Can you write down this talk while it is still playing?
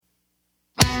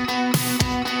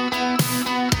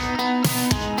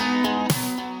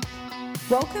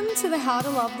Welcome to the How to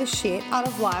Love the Shit Out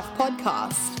of Life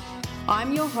podcast.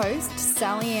 I'm your host,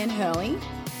 Sally Ann Hurley,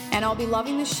 and I'll be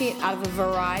loving the shit out of a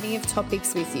variety of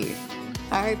topics with you.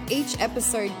 I hope each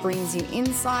episode brings you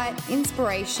insight,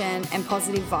 inspiration, and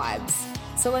positive vibes.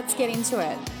 So let's get into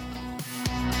it.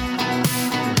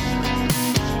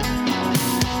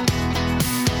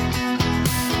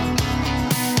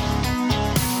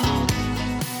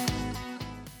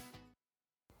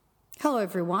 Hello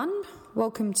everyone,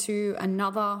 welcome to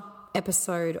another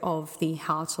episode of the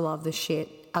How to Love the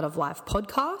Shit Out of Life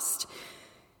podcast.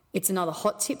 It's another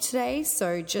hot tip today,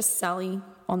 so just Sally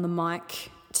on the mic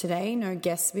today, no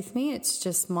guests with me. It's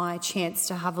just my chance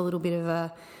to have a little bit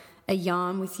of a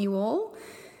yarn with you all.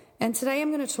 And today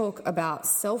I'm going to talk about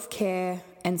self-care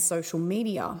and social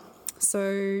media.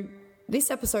 So this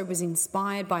episode was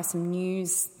inspired by some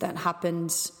news that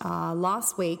happened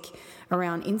last week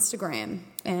around Instagram.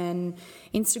 And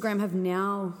Instagram have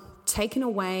now taken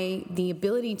away the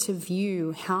ability to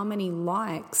view how many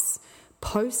likes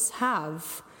posts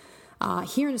have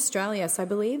here in Australia. So I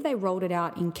believe they rolled it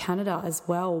out in Canada as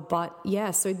well. But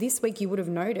yeah, so this week you would have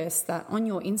noticed that on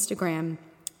your Instagram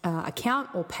account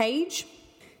or page,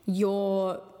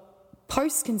 your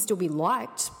posts can still be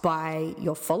liked by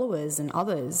your followers and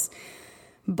others,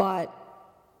 but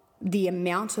the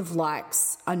amount of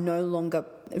likes are no longer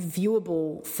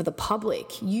viewable for the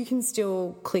public. You can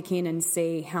still click in and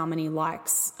see how many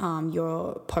likes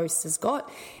your post has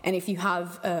got. And if you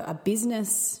have a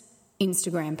business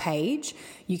Instagram page,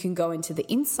 you can go into the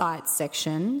insights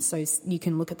section, so you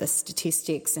can look at the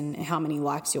statistics and how many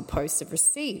likes your posts have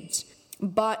received.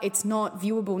 But it's not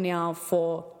viewable now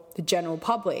for the general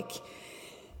public.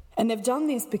 And they've done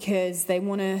this because they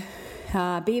want to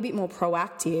be a bit more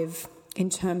proactive in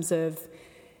terms of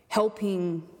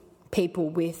helping people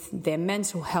with their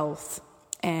mental health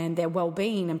and their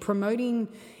well-being, and promoting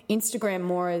Instagram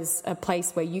more as a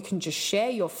place where you can just share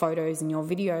your photos and your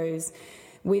videos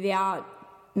without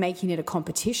making it a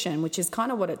competition, which is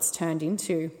kind of what it's turned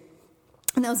into.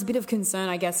 And there was a bit of concern,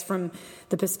 I guess, from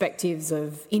the perspectives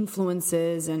of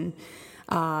influencers and,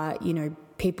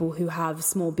 people who have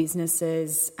small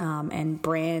businesses and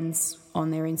brands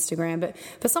on their Instagram. But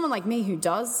for someone like me who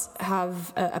does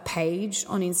have a page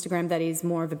on Instagram that is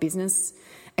more of a business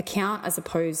account as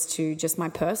opposed to just my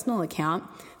personal account,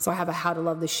 so I have a How to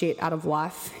Love the Shit Out of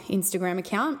Life Instagram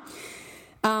account,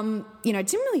 it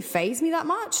didn't really faze me that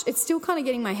much. It's still kind of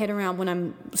getting my head around when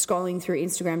I'm scrolling through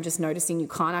Instagram, just noticing you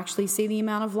can't actually see the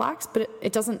amount of likes, but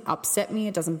it doesn't upset me.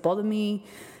 It doesn't bother me.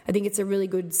 I think it's a really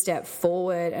good step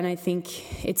forward, and I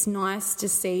think it's nice to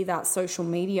see that social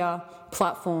media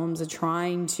platforms are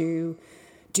trying to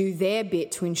do their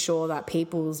bit to ensure that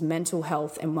people's mental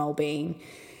health and well-being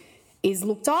is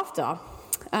looked after.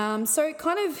 So it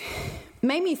kind of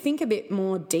made me think a bit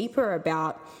more deeper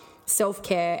about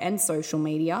self-care and social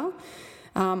media.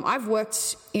 I've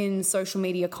worked in social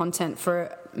media content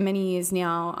for many years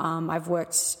now. I've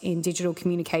worked in digital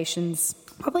communications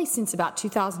probably since about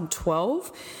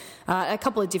 2012, a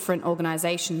couple of different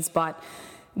organisations, but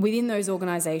within those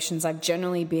organisations I've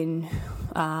generally been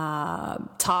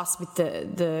tasked with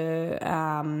the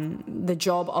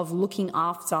job of looking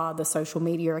after the social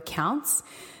media accounts.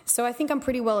 So I think I'm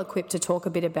pretty well equipped to talk a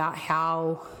bit about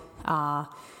how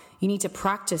you need to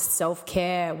practice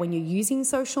self-care when you're using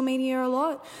social media a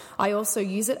lot. I also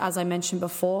use it, as I mentioned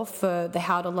before, for the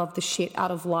How to Love the Shit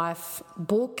Out of Life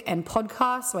book and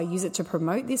podcast. So I use it to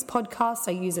promote this podcast.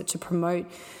 I use it to promote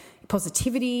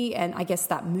positivity and I guess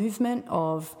that movement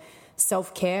of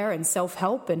self-care and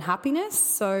self-help and happiness.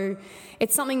 So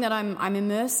it's something that I'm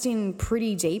immersed in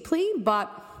pretty deeply, but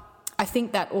I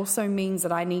think that also means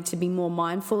that I need to be more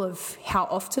mindful of how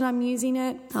often I'm using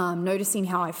it, noticing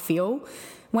how I feel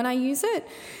when I use it.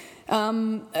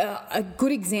 A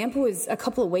good example is a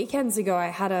couple of weekends ago, I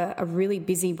had a really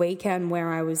busy weekend where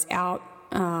I was out,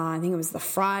 I think it was the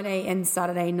Friday and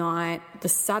Saturday night. The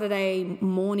Saturday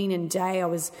morning and day, I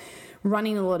was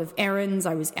running a lot of errands.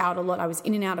 I was out a lot. I was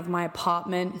in and out of my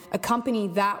apartment. Accompany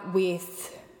that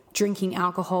with drinking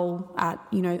alcohol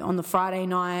on the Friday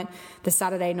night, the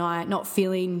Saturday night, not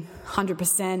feeling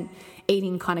 100%,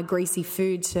 eating kind of greasy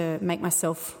food to make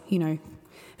myself,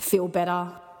 feel better,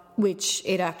 which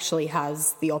it actually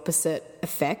has the opposite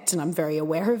effect, and I'm very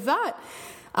aware of that.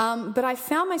 But I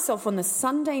found myself on the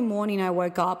Sunday morning, I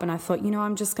woke up and I thought,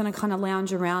 I'm just going to kind of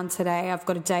lounge around today. I've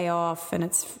got a day off and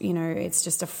it's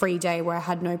just a free day where I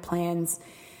had no plans.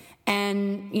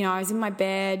 And, I was in my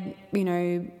bed,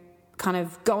 kind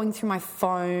of going through my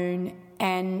phone,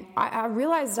 and I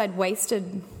realized I'd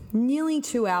wasted nearly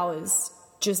 2 hours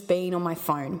just being on my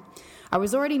phone. I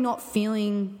was already not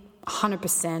feeling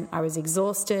 100%. I was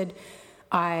exhausted.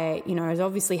 I'd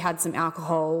obviously had some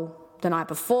alcohol the night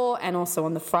before, and also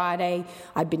on the Friday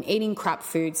I'd been eating crap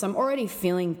food, so I'm already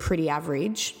feeling pretty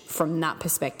average from that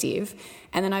perspective.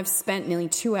 And then I've spent nearly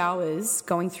 2 hours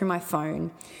going through my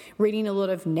phone, reading a lot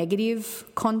of negative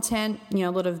content, a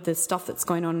lot of the stuff that's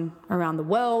going on around the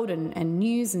world and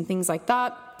news and things like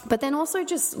that, but then also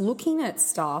just looking at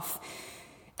stuff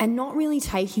and not really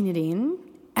taking it in.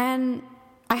 And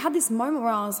I had this moment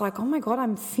where I was like, oh my God,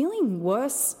 I'm feeling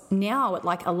worse now at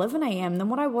like 11 a.m. than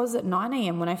what I was at 9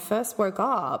 a.m. when I first woke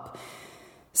up.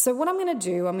 So what I'm going to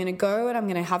do, I'm going to go and I'm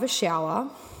going to have a shower.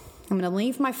 I'm going to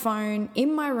leave my phone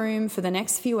in my room for the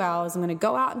next few hours. I'm going to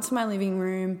go out into my living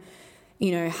room,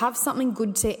 have something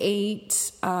good to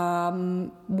eat,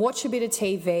 watch a bit of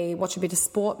TV, watch a bit of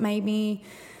sport maybe,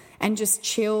 and just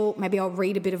chill. Maybe I'll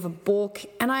read a bit of a book.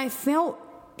 And I felt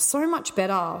so much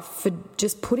better for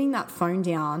just putting that phone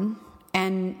down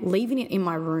and leaving it in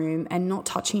my room and not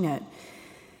touching it.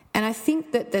 And I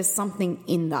think that there's something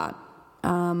in that.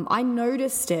 I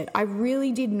noticed it. I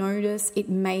really did notice it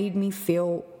made me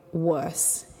feel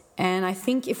worse. And I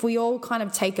think if we all kind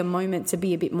of take a moment to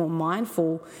be a bit more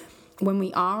mindful when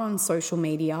we are on social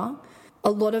media, a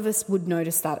lot of us would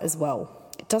notice that as well.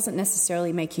 It doesn't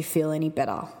necessarily make you feel any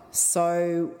better.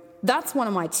 So that's one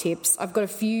of my tips. I've got a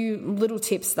few little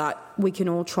tips that we can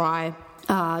all try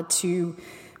to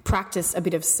practice a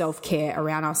bit of self-care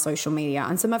around our social media.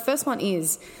 And so my first one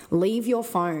is leave your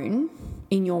phone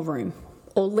in your room,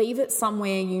 or leave it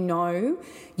somewhere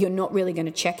you're not really going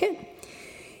to check it.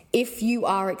 If you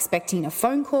are expecting a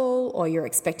phone call or you're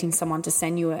expecting someone to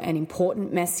send you an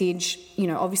important message,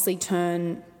 obviously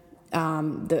turn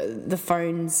the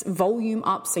phone's volume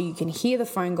up so you can hear the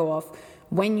phone go off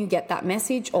when you get that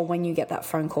message or when you get that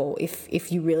phone call,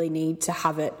 if you really need to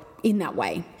have it in that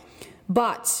way.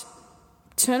 But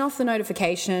turn off the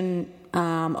notification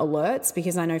alerts,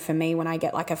 because I know for me, when I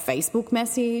get like a Facebook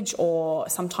message, or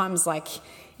sometimes like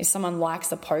if someone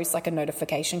likes a post, like a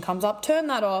notification comes up, turn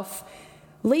that off.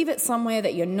 Leave it somewhere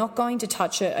that you're not going to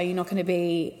touch it, or you're not going to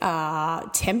be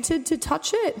tempted to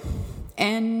touch it,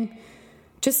 and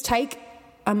just take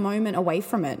a moment away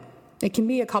from it. It can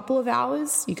be a couple of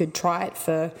hours. You could try it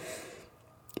for,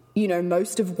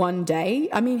 most of one day.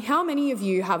 I mean, how many of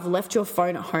you have left your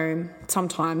phone at home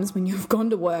sometimes when you've gone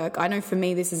to work? I know for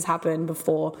me this has happened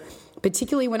before,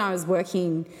 particularly when I was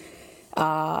working,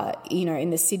 in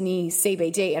the Sydney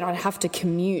CBD, and I'd have to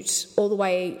commute all the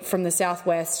way from the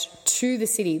southwest to the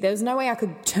city. There was no way I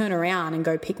could turn around and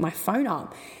go pick my phone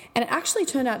up. And it actually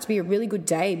turned out to be a really good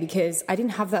day because I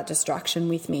didn't have that distraction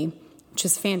with me, which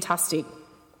is fantastic.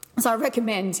 So I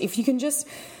recommend, if you can just,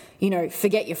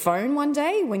 forget your phone one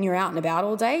day when you're out and about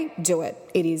all day, do it.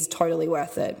 It is totally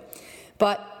worth it.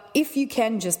 But if you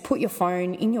can, just put your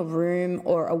phone in your room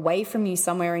or away from you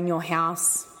somewhere in your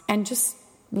house and just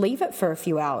leave it for a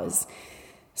few hours.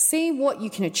 See what you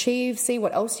can achieve, see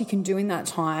what else you can do in that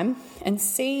time, and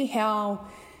see how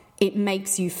it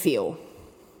makes you feel.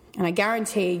 And I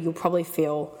guarantee you'll probably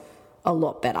feel a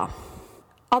lot better.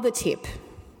 Other tip,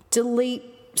 delete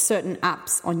certain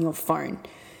apps on your phone.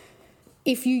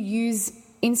 If you use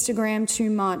Instagram too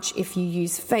much, if you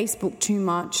use Facebook too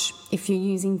much, if you're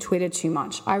using Twitter too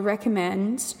much, I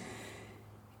recommend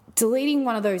deleting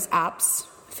one of those apps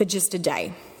for just a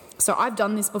day. So I've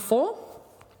done this before.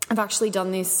 I've actually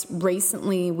done this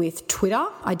recently with Twitter.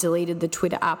 I deleted the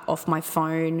Twitter app off my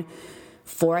phone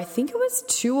for, I think it was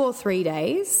 2 or 3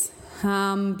 days,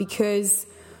 because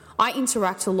I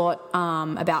interact a lot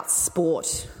about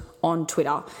sport on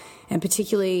Twitter. And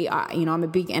particularly, I'm a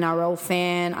big NRL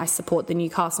fan. I support the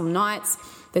Newcastle Knights.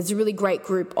 There's a really great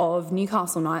group of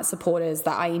Newcastle Knights supporters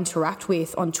that I interact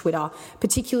with on Twitter,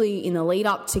 particularly in the lead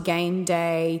up to game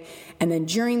day, and then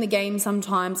during the game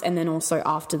sometimes, and then also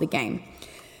after the game.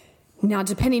 Now,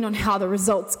 depending on how the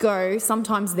results go,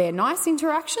 sometimes they're nice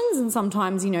interactions, and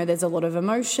sometimes, there's a lot of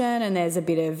emotion and there's a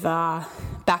bit of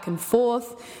back and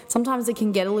forth. Sometimes it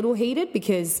can get a little heated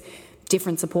because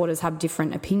different supporters have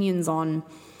different opinions on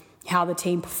how the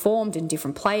team performed and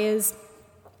different players.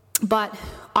 But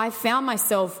I found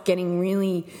myself getting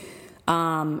really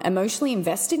emotionally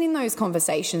invested in those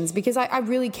conversations because I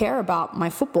really care about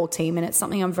my football team and it's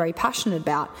something I'm very passionate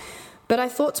about. But I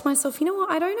thought to myself, you know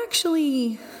what, I don't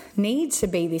actually need to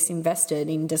be this invested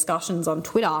in discussions on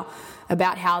Twitter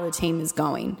about how the team is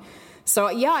going. So,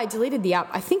 I deleted the app.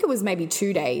 I think it was maybe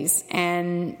 2 days.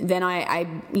 And then I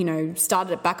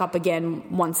started it back up again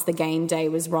once the game day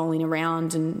was rolling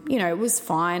around. And, it was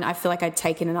fine. I feel like I'd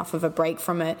taken enough of a break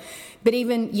from it. But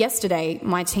even yesterday,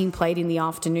 my team played in the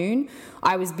afternoon.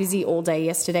 I was busy all day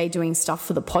yesterday doing stuff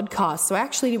for the podcast. So I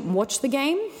actually didn't watch the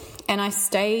game. And I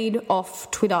stayed off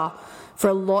Twitter for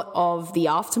a lot of the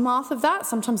aftermath of that.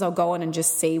 Sometimes I'll go on and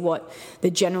just see what the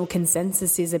general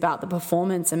consensus is about the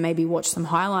performance and maybe watch some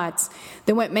highlights.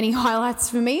 There weren't many highlights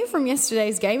for me from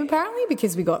yesterday's game, apparently,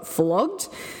 because we got flogged.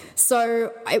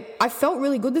 So I felt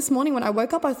really good this morning. When I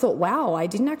woke up, I thought, wow, I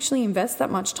didn't actually invest that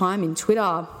much time in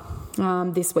Twitter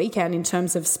this weekend in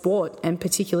terms of sport, and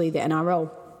particularly the NRL.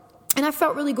 And I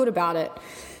felt really good about it.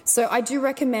 So I do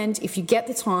recommend, if you get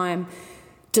the time,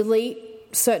 delete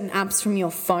certain apps from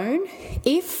your phone.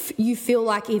 If you feel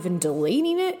like even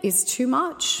deleting it is too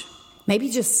much, maybe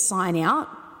just sign out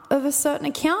of a certain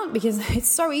account, because it's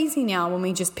so easy now when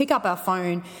we just pick up our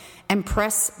phone and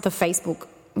press the Facebook,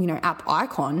 app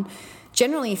icon.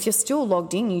 Generally, if you're still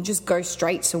logged in, you just go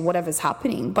straight to whatever's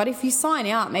happening. But if you sign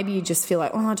out, maybe you just feel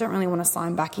like, I don't really want to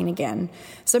sign back in again.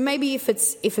 So maybe if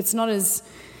it's not as,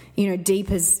 deep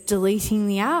as deleting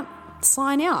the app,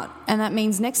 sign out. And that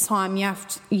means next time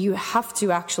you have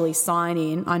to actually sign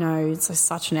in. I know it's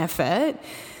such an effort,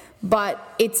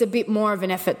 but it's a bit more of an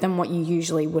effort than what you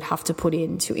usually would have to put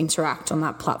in to interact on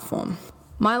that platform.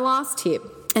 My last tip,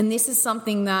 and this is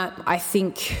something that I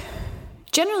think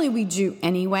generally we do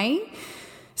anyway,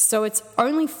 so it's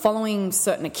only following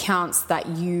certain accounts that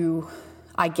you,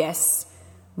 I guess,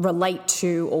 relate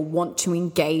to or want to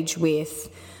engage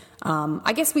with.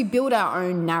 I guess we build our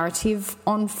own narrative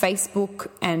on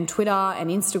Facebook and Twitter and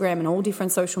Instagram and all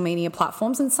different social media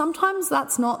platforms. And sometimes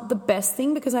that's not the best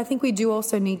thing, because I think we do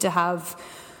also need to have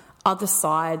other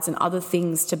sides and other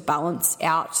things to balance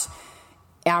out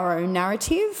our own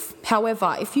narrative.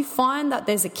 However, if you find that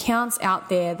there's accounts out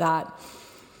there that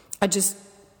are just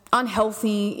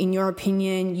unhealthy in your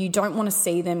opinion, you don't want to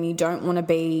see them, you don't want to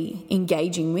be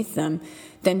engaging with them,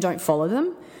 then don't follow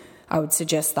them. I would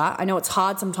suggest that. I know it's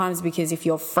hard sometimes, because if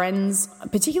your friends,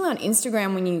 particularly on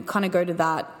Instagram, when you kind of go to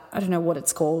that, I don't know what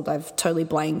it's called, I've totally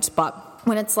blanked, but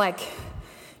when it's like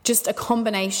just a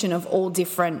combination of all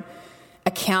different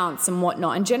accounts and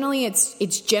whatnot, and generally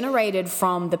it's generated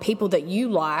from the people that you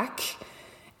like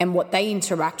and what they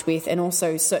interact with, and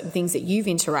also certain things that you've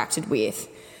interacted with.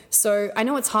 So I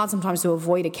know it's hard sometimes to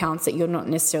avoid accounts that you're not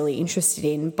necessarily interested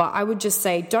in, but I would just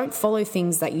say don't follow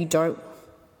things that you don't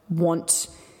want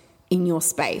in your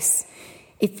space,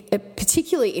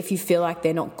 particularly if you feel like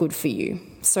they're not good for you.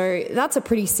 So that's a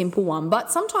pretty simple one.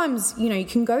 But sometimes, you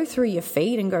can go through your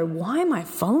feed and go, why am I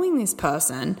following this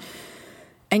person?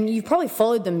 And you probably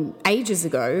followed them ages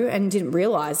ago and didn't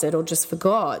realize it, or just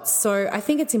forgot. So I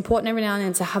think it's important every now and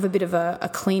then to have a bit of a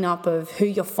cleanup of who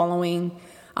you're following.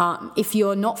 If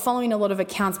you're not following a lot of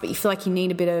accounts, but you feel like you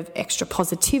need a bit of extra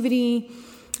positivity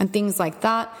and things like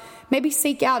that, maybe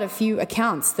seek out a few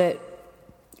accounts that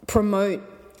promote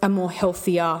a more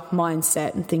healthier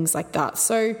mindset and things like that.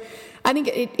 So I think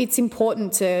it's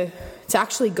important to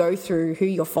actually go through who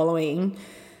you're following,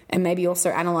 and maybe also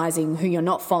analysing who you're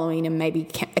not following, and maybe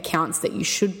accounts that you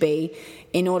should be,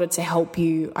 in order to help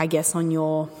you, I guess, on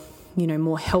your,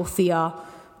 more healthier,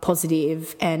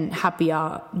 positive and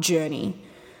happier journey.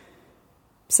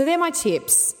 So they're my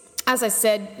tips. As I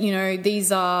said,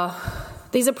 these are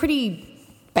pretty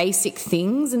basic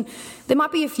things, and there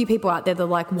might be a few people out there that are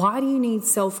like, why do you need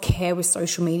self-care with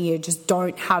social media? Just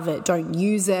don't have it, don't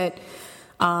use it.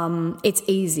 It's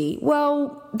easy.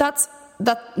 Well, that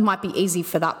might be easy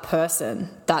for that person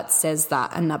that says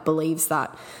that and that believes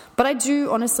that. But I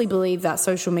do honestly believe that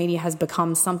social media has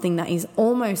become something that is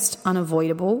almost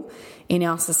unavoidable in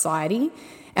our society.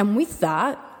 And with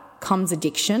that comes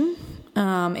addiction.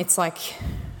 It's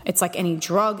like any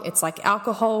drug, it's like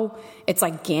alcohol, it's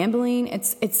like gambling.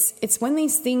 It's when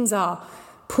these things are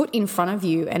put in front of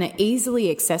you and are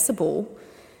easily accessible,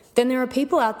 then there are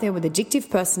people out there with addictive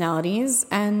personalities,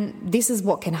 and this is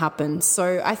what can happen.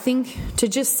 So I think to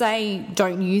just say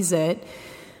don't use it,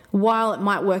 while it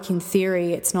might work in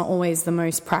theory, it's not always the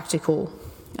most practical.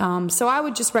 So I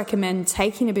would just recommend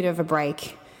taking a bit of a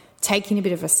break, taking a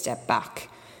bit of a step back,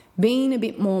 being a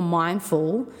bit more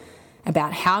mindful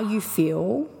about how you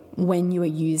feel when you are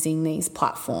using these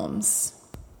platforms.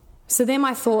 So they're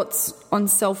my thoughts on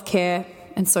self-care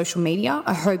and social media.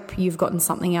 I hope you've gotten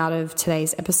something out of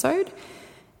today's episode,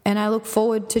 and I look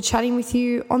forward to chatting with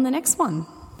you on the next one.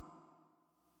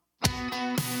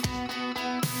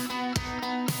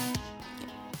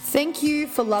 Thank you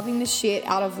for loving the shit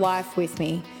out of life with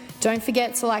me. Don't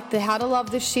forget to like the How to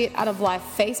Love the Shit Out of Life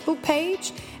Facebook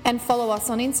page and follow us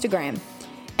on Instagram.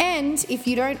 And if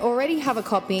you don't already have a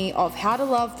copy of How to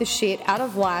Love the Shit Out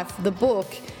of Life, the book,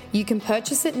 you can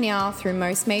purchase it now through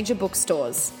most major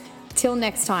bookstores. Till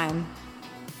next time.